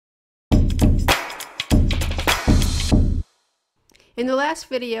In the last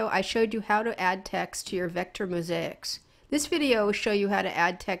video, I showed you how to add text to your vector mosaics. This video will show you how to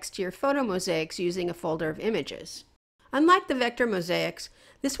add text to your photo mosaics using a folder of images. Unlike the vector mosaics,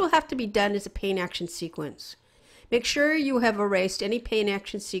 this will have to be done as a paint action sequence. Make sure you have erased any paint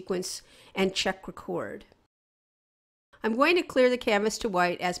action sequence and check record. I'm going to clear the canvas to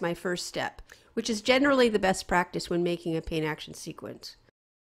white as my first step, which is generally the best practice when making a paint action sequence.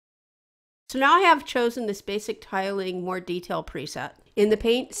 So now I have chosen this basic tiling more detail preset in the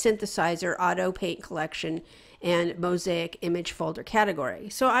Paint Synthesizer Auto Paint Collection and Mosaic Image folder category.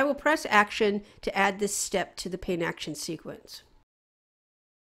 So I will press Action to add this step to the paint action sequence.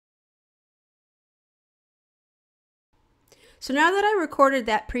 So now that I recorded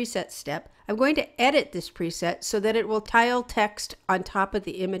that preset step, I'm going to edit this preset so that it will tile text on top of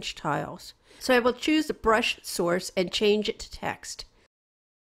the image tiles. So I will choose the brush source and change it to text.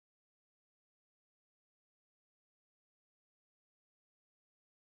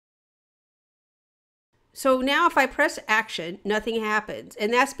 So now if I press Action, nothing happens,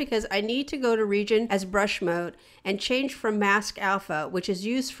 and that's because I need to go to Region as Brush Mode and change from Mask Alpha, which is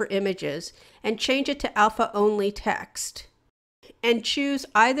used for images, and change it to Alpha Only Text. And choose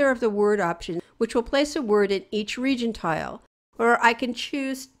either of the word options, which will place a word in each region tile, or I can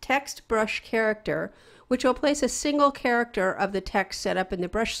choose Text Brush Character, which will place a single character of the text set up in the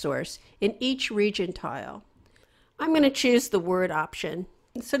brush source in each region tile. I'm going to choose the word option.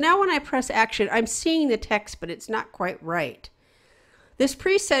 So now when I press Action, I'm seeing the text, but it's not quite right. This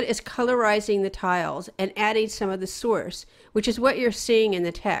preset is colorizing the tiles and adding some of the source, which is what you're seeing in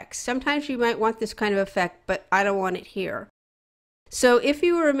the text. Sometimes you might want this kind of effect, but I don't want it here. So if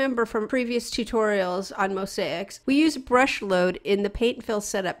you remember from previous tutorials on mosaics, we use brush load in the paint fill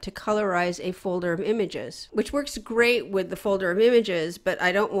setup to colorize a folder of images, which works great with the folder of images, but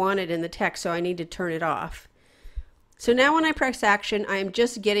I don't want it in the text, so I need to turn it off. So now when I press Action, I am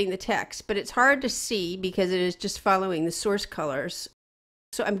just getting the text, but it's hard to see because it is just following the source colors.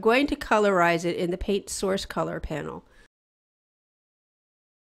 So I'm going to colorize it in the Paint Source Color panel.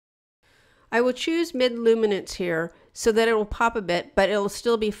 I will choose Mid Luminance here so that it will pop a bit, but it will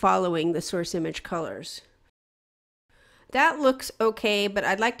still be following the source image colors. That looks okay, but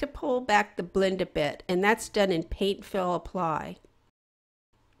I'd like to pull back the blend a bit, and that's done in Paint Fill Apply.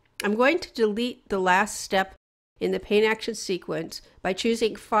 I'm going to delete the last step in the paint action sequence by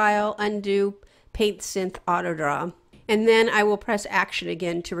choosing File, Undo, Paint Synth Auto Draw, and then I will press Action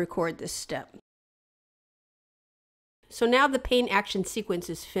again to record this step. So now the paint action sequence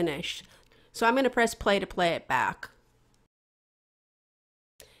is finished. So I'm going to press play to play it back.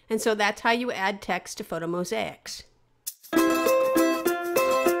 And so that's how you add text to photo mosaics.